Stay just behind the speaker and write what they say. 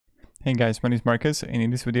Hey guys, my name is Marcus, and in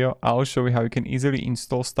this video I'll show you how you can easily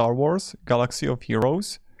install Star Wars Galaxy of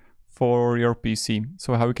Heroes for your PC.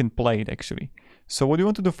 So how you can play it actually. So what you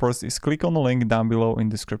want to do first is click on the link down below in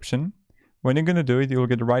description. When you're gonna do it, you'll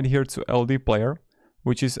get right here to Ldplayer,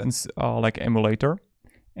 which is like emulator.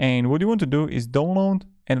 And what you want to do is download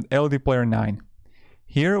an Ldplayer 9.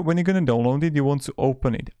 Here, when you're gonna download it, you want to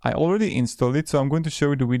open it. I already installed it, so I'm going to show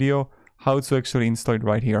you the video how to actually install it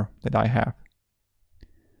right here that I have.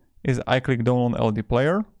 I click download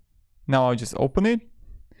Ldplayer. Now I just open it,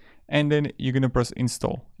 and then you're gonna press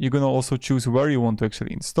install. You're gonna also choose where you want to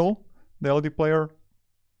actually install the Ldplayer.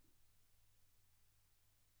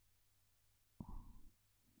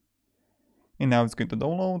 And now it's going to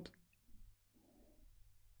download.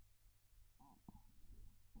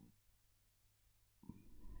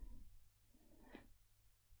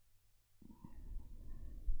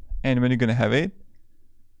 And when you're gonna have it,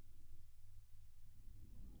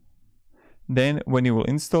 then when you will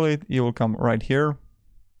install it, you will come right here,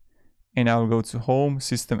 and I will go to Home,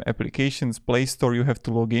 System Applications, Play Store. You have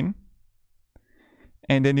to log in,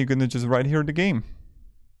 and then you're gonna just write here the game,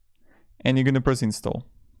 and you're gonna press install.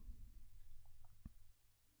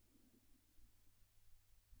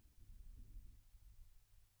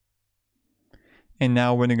 And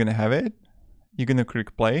now when you're gonna have it, you're gonna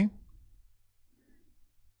click play.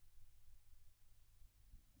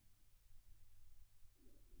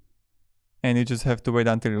 And you just have to wait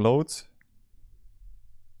until it loads.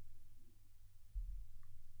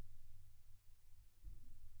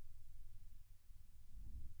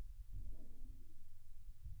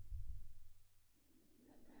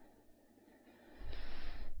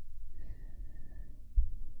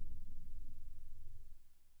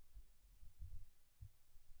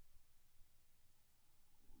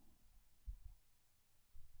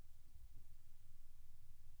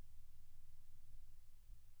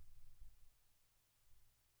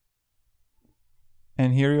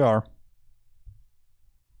 And here you are.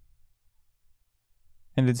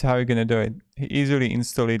 And that's how you're gonna do it. Easily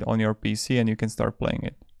install it on your PC and you can start playing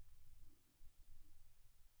it.